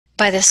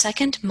By the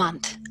second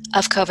month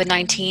of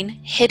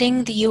COVID-19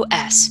 hitting the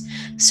U.S.,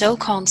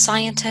 so-called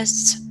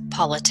scientists,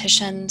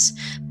 politicians,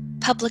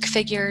 public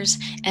figures,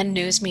 and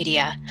news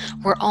media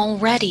were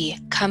already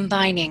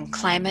combining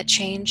climate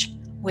change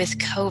with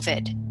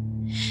COVID.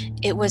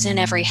 It was in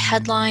every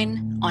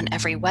headline, on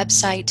every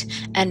website,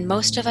 and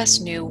most of us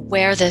knew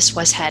where this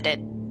was headed.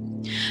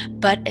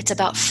 But it's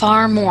about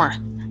far more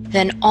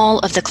than all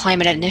of the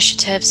climate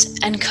initiatives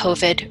and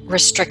COVID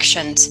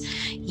restrictions.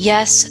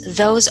 Yes,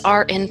 those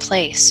are in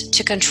place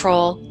to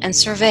control and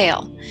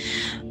surveil.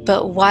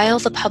 But while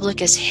the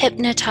public is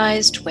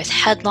hypnotized with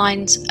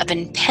headlines of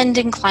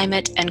impending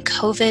climate and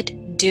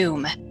COVID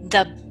doom,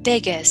 the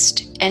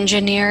biggest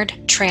engineered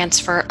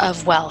transfer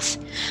of wealth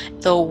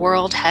the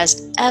world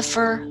has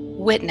ever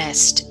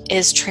witnessed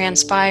is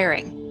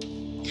transpiring.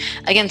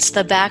 Against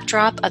the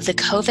backdrop of the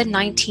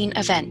COVID-19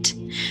 event,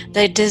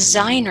 the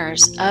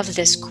designers of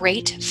this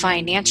great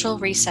financial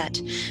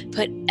reset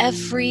put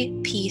every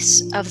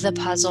piece of the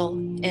puzzle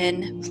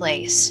in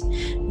place,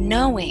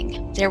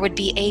 knowing there would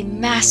be a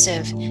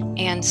massive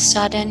and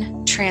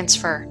sudden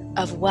transfer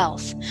of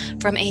wealth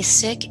from a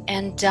sick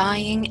and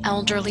dying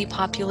elderly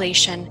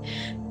population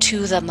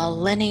to the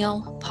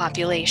millennial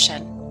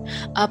population,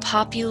 a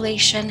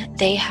population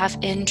they have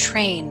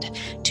entrained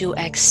to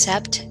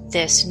accept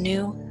this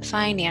new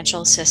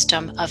financial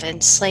system of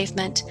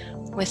enslavement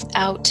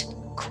without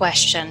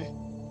question.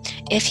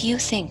 If you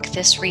think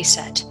this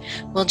reset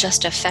will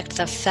just affect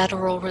the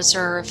Federal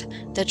Reserve,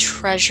 the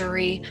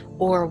Treasury,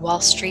 or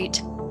Wall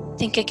Street,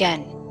 think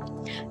again.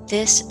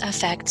 This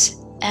affects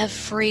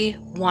every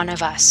one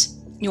of us.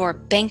 Your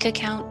bank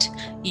account,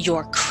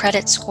 your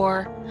credit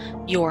score,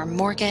 your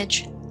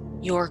mortgage,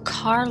 your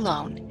car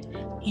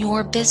loan,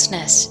 your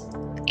business,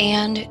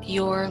 and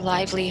your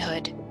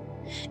livelihood.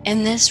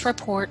 In this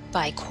report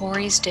by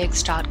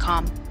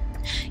CorysDigs.com,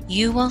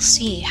 you will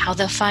see how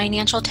the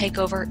financial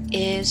takeover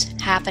is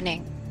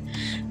happening,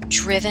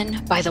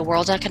 driven by the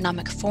World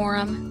Economic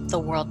Forum, the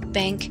World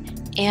Bank,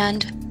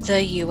 and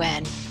the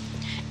UN,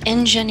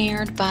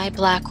 engineered by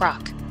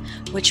BlackRock,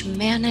 which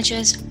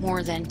manages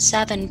more than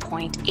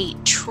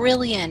 $7.8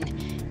 trillion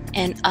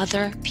in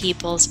other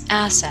people's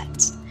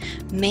assets,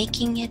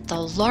 making it the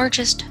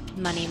largest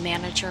money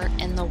manager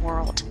in the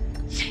world.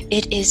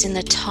 It is in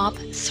the top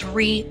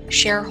 3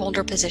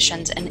 shareholder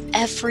positions in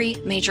every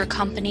major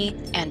company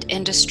and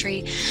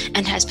industry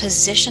and has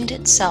positioned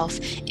itself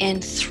in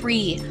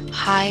 3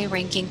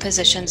 high-ranking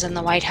positions in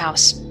the White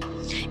House.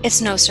 It's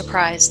no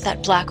surprise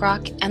that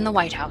BlackRock and the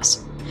White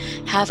House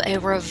have a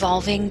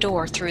revolving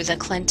door through the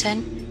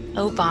Clinton,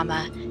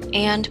 Obama,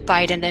 and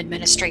Biden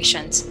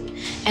administrations,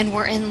 and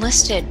were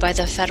enlisted by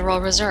the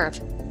Federal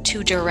Reserve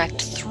to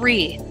direct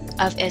 3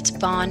 of its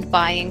bond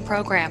buying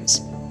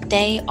programs.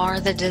 They are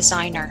the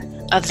designer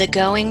of the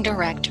Going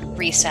Direct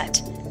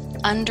reset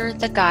under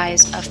the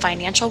guise of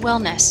financial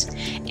wellness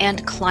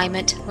and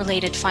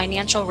climate-related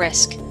financial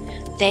risk.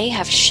 They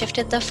have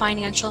shifted the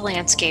financial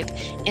landscape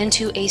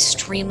into a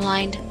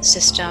streamlined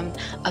system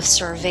of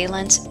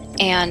surveillance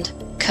and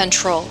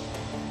control.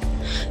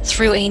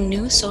 Through a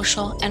new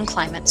social and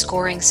climate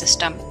scoring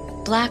system,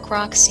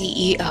 BlackRock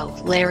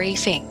CEO Larry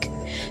Fink,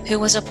 who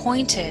was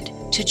appointed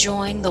to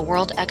join the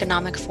World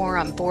Economic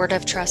Forum Board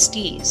of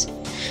Trustees,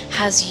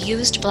 has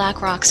used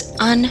BlackRock's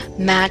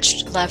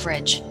unmatched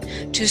leverage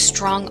to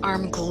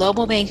strong-arm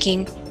global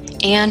banking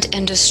and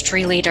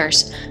industry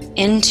leaders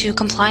into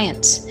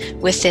compliance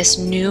with this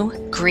new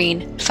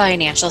green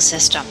financial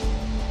system.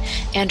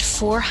 And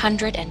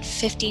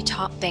 450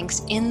 top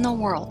banks in the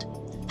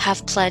world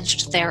have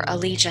pledged their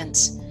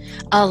allegiance,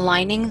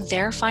 aligning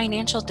their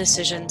financial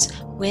decisions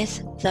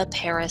with the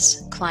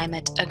Paris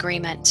Climate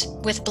Agreement.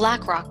 With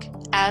BlackRock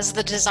as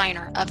the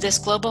designer of this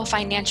global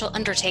financial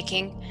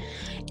undertaking,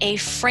 a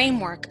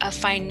framework of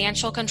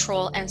financial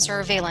control and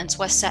surveillance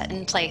was set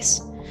in place.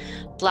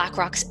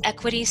 BlackRock's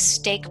equity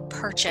stake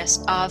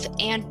purchase of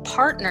and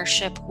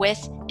partnership with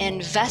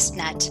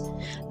Envestnet,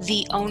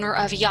 the owner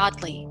of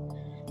Yodlee,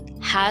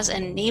 has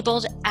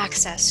enabled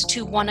access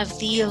to one of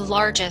the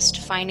largest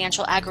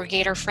financial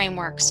aggregator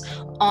frameworks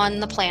on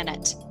the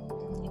planet.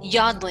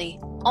 Yodlee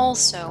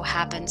also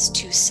happens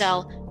to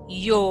sell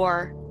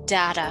your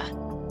data.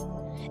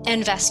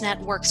 Envestnet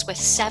works with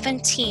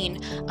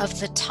 17 of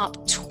the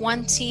top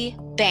 20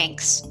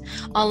 banks,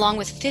 along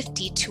with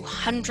 50 to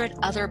 100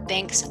 other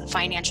banks,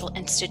 financial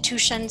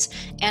institutions,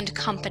 and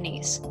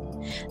companies.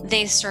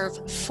 They serve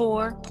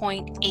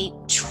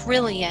 4.8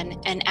 trillion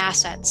in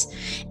assets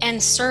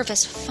and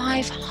service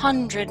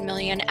 500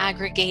 million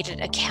aggregated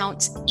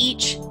accounts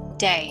each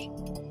day.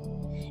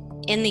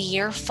 In the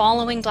year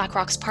following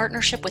BlackRock's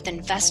partnership with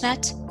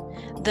Envestnet,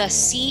 the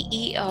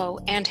CEO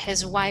and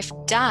his wife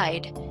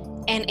died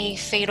in a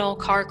fatal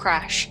car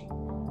crash.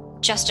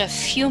 Just a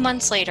few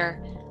months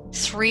later,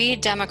 3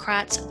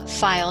 Democrats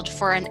filed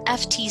for an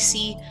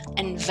FTC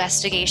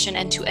investigation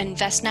into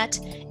Envestnet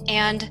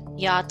and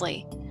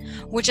Yodlee,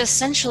 which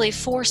essentially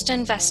forced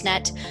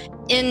Envestnet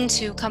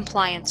into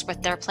compliance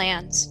with their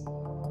plans.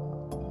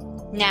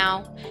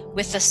 Now,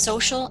 with the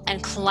social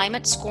and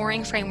climate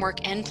scoring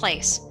framework in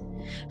place,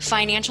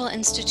 Financial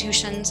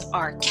institutions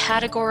are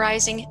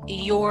categorizing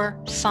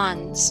your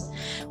funds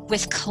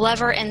with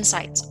clever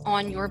insights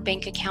on your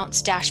bank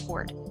account's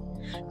dashboard,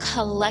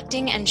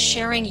 collecting and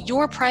sharing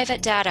your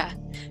private data,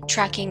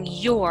 tracking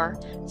your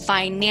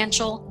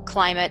financial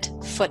climate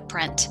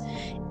footprint,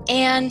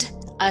 and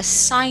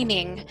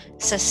assigning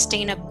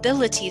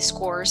sustainability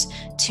scores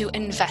to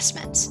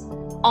investments,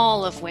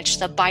 all of which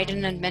the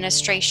Biden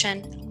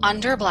administration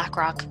under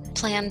BlackRock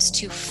plans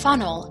to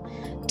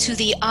funnel to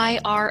the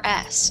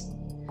IRS.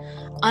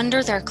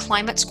 Under their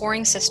climate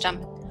scoring system,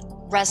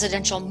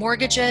 residential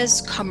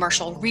mortgages,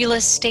 commercial real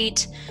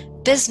estate,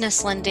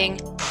 business lending,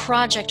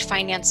 project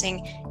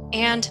financing,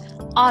 and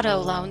auto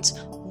loans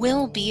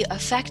will be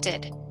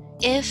affected.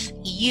 If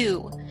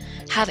you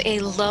have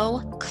a low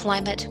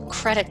climate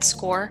credit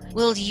score,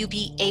 will you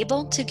be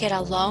able to get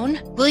a loan?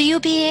 Will you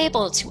be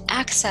able to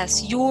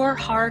access your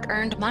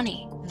hard-earned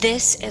money?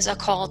 This is a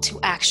call to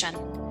action.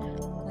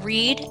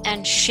 Read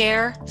and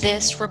share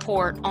this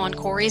report on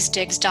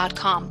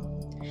CorysDigs.com.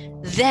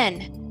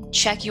 Then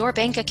check your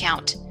bank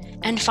account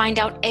and find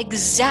out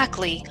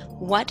exactly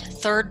what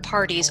third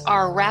parties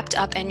are wrapped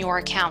up in your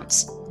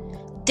accounts.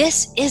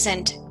 This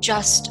isn't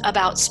just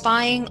about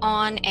spying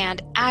on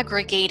and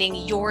aggregating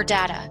your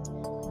data.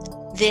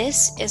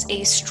 This is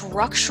a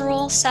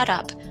structural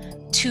setup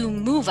to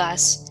move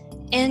us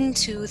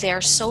into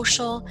their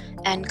social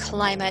and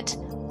climate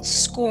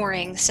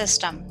scoring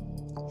system.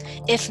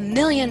 If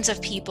millions of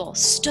people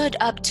stood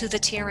up to the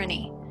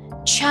tyranny,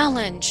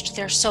 challenged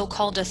their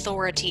so-called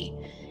authority,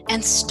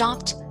 and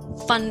stopped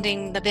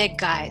funding the big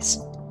guys,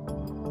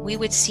 we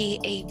would see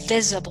a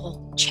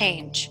visible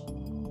change.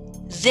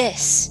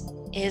 This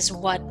is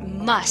what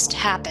must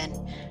happen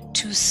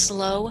to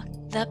slow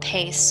the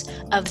pace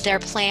of their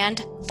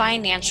planned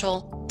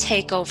financial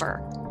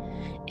takeover,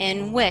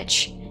 in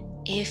which,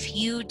 if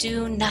you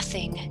do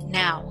nothing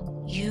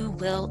now, you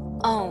will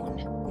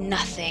own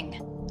nothing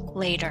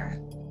later.